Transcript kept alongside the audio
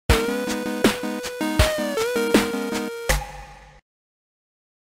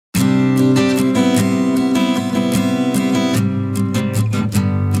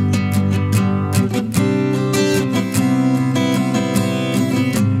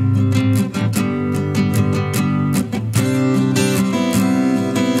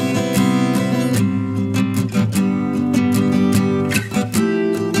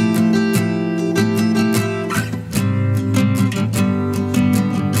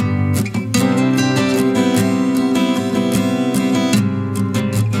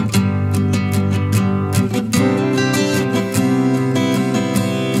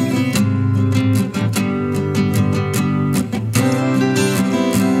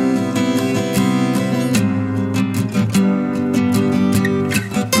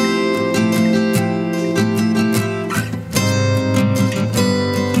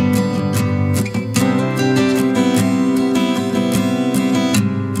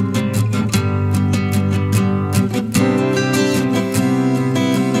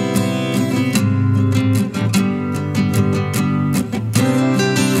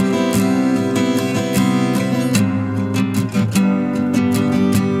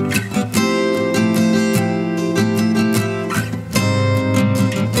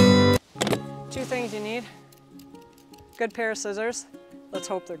good pair of scissors. Let's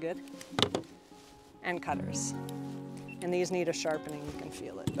hope they're good. And cutters. And these need a sharpening, you can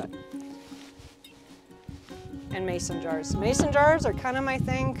feel it, but. And mason jars. Mason jars are kind of my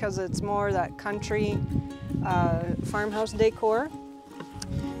thing because it's more that country farmhouse decor.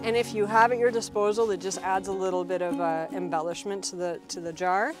 And if you have at your disposal, it just adds a little bit of embellishment to the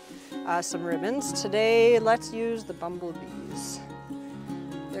jar. Some ribbons. Today, let's use the bumblebees.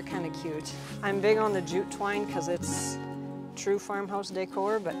 They're kind of cute. I'm big on the jute twine because it's true farmhouse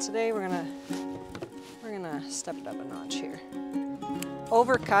decor, but today we're gonna step it up a notch here.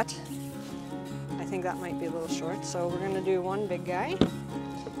 Overcut. I think that might be a little short, so we're gonna do one big guy.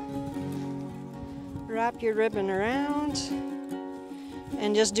 Wrap your ribbon around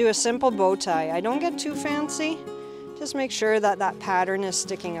and just do a simple bow tie. I don't get too fancy. Just make sure that that pattern is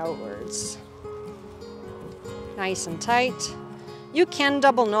sticking outwards. Nice and tight. You can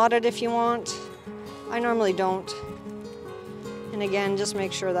double knot it if you want. I normally don't. And again, just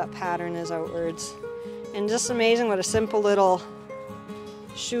make sure that pattern is outwards. And just amazing what a simple little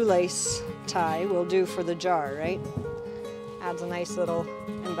shoelace tie will do for the jar, right? Adds a nice little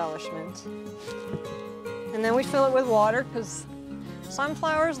embellishment. And then we fill it with water because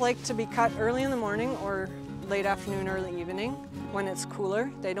sunflowers like to be cut early in the morning or late afternoon, early evening when it's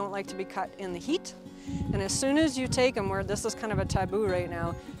cooler. They don't like to be cut in the heat. And as soon as you take them, where this is kind of a taboo right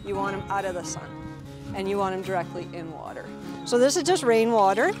now, you want them out of the sun and you want them directly in water. So this is just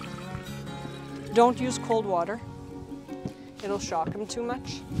rainwater. Don't use cold water. It'll shock them too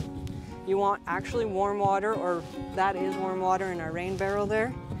much. You want actually warm water, or that is warm water in our rain barrel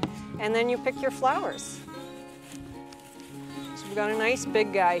there. And then you pick your flowers. So we've got a nice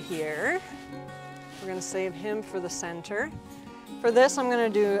big guy here. We're gonna save him for the center. For this, I'm gonna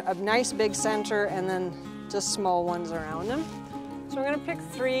do a nice big center and then just small ones around him. So we're gonna pick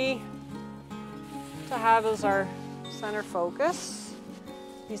 3 to have as our center focus.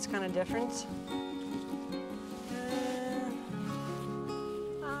 He's kind of different.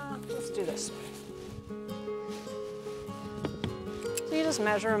 Let's do this. So you just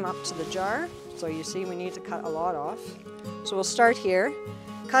measure them up to the jar. So you see we need to cut a lot off. So we'll start here.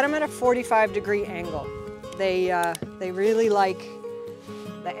 Cut them at a 45-degree angle. They really like,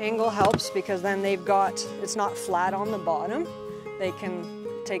 the angle helps because then they've got, it's not flat on the bottom. They can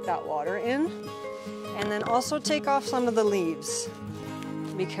take that water in. And then also take off some of the leaves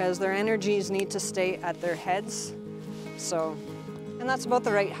because their energies need to stay at their heads. So, and that's about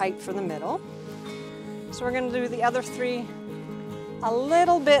the right height for the middle. So we're gonna do the other 3 a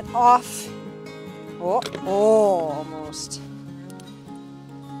little bit off. Oh, almost.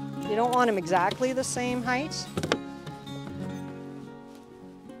 You don't want them exactly the same height.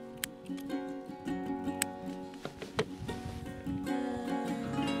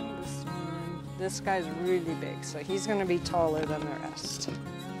 This guy's really big, so he's gonna be taller than the rest.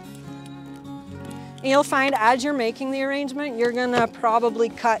 And you'll find as you're making the arrangement, you're gonna probably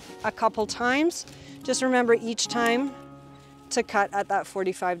cut a couple times. Just remember each time to cut at that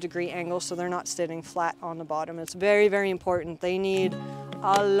 45-degree angle so they're not sitting flat on the bottom. It's very, very important. They need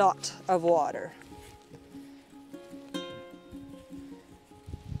a lot of water.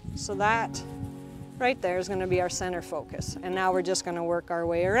 So that right there is going to be our center focus. And now we're just going to work our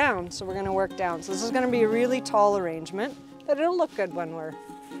way around. So we're going to work down. So this is going to be a really tall arrangement, but it'll look good when we're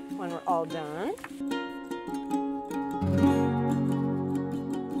all done.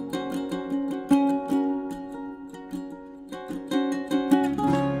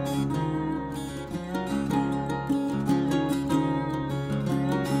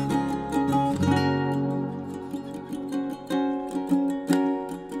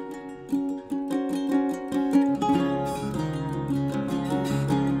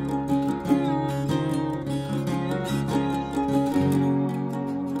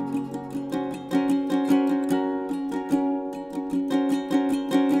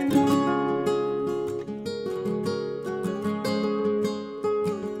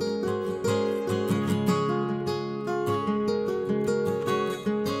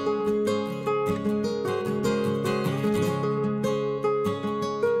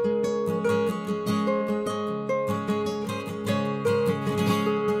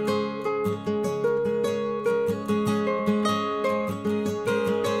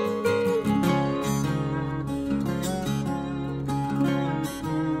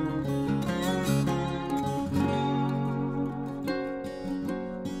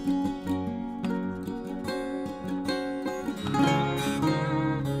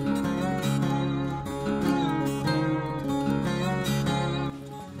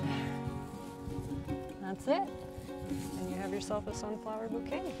 That's it. And you have yourself a sunflower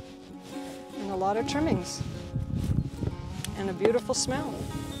bouquet and a lot of trimmings. and a beautiful smell.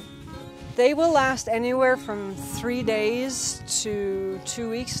 They will last anywhere from 3 days to 2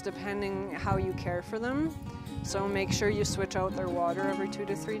 weeks, depending how you care for them. So make sure you switch out their water every 2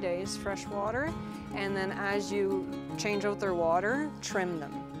 to 3 days, fresh water. And then as you change out their water, trim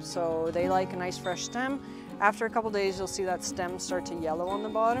them. So they like a nice fresh stem. After a couple days, you'll see that stem start to yellow on the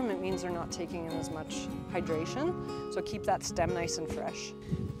bottom. It means they're not taking in as much hydration. So keep that stem nice and fresh.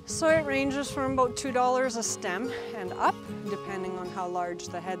 So it ranges from about $2 a stem and up, depending on how large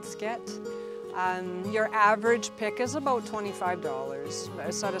the heads get. Your average pick is about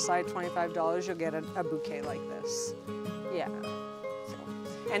 $25. Set aside $25, you'll get a bouquet like this. Yeah.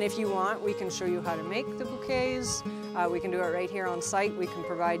 And if you want, we can show you how to make the bouquets. We can do it right here on site. We can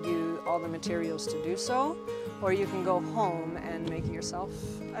provide you all the materials to do so. Or you can go home and make it yourself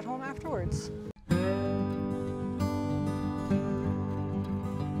at home afterwards.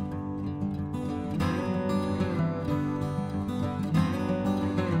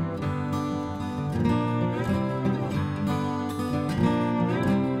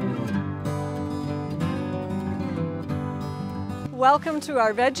 Welcome to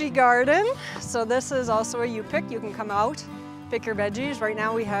our veggie garden. So this is also a you-pick. You can come out, pick your veggies. Right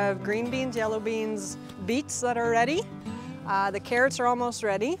now we have green beans, yellow beans, beets that are ready. The carrots are almost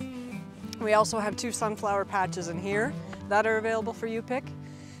ready. We also have 2 sunflower patches in here that are available for you-pick.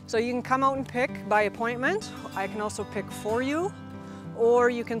 So you can come out and pick by appointment. I can also pick for you,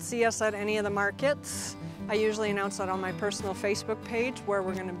 or you can see us at any of the markets. I usually announce that on my personal Facebook page where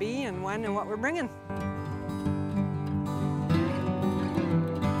we're going to be and when and what we're bringing.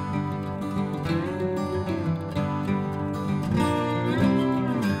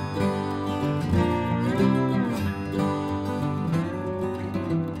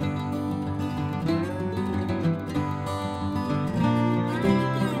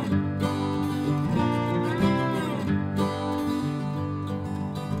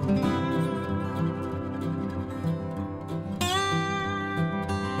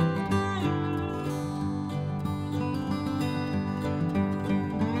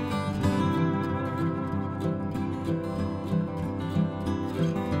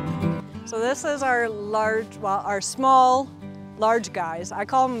 So this is our small, large guys. I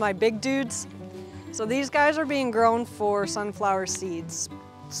call them my big dudes. So these guys are being grown for sunflower seeds,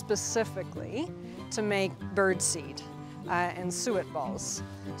 specifically to make bird seed and suet balls.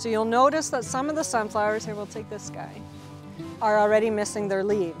 So you'll notice that some of the sunflowers, here we'll take this guy, are already missing their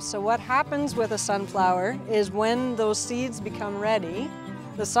leaves. So what happens with a sunflower is when those seeds become ready,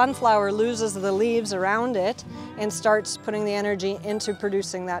 the sunflower loses the leaves around it and starts putting the energy into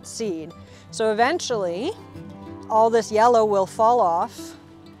producing that seed. So eventually, all this yellow will fall off,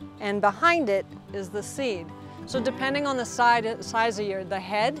 and behind it is the seed. So depending on the size of the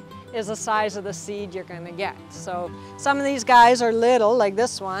head is the size of the seed you're going to get. So some of these guys are little, like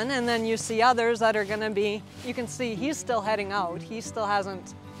this one, and then you see others that are going to be, you can see he's still heading out. He still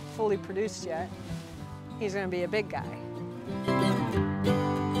hasn't fully produced yet. He's going to be a big guy.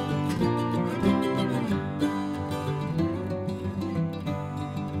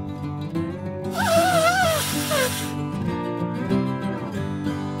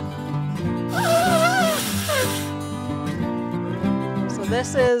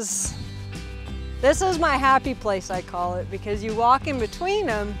 This is my happy place, I call it, because you walk in between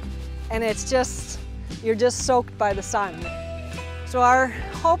them and it's just, you're just soaked by the sun. So our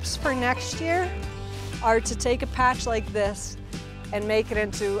hopes for next year are to take a patch like this and make it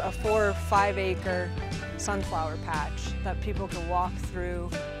into a 4 or 5 acre sunflower patch that people can walk through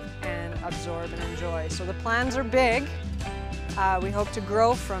and absorb and enjoy. So the plans are big. We hope to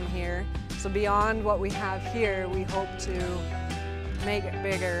grow from here. So beyond what we have here, we hope to make it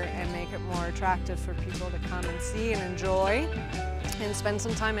bigger and make it more attractive for people to come and see and enjoy and spend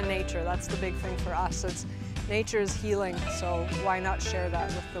some time in nature. That's the big thing for us. Nature is healing, so why not share that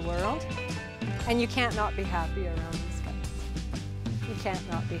with the world? And you can't not be happy around these guys. You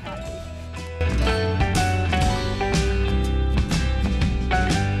can't not be happy.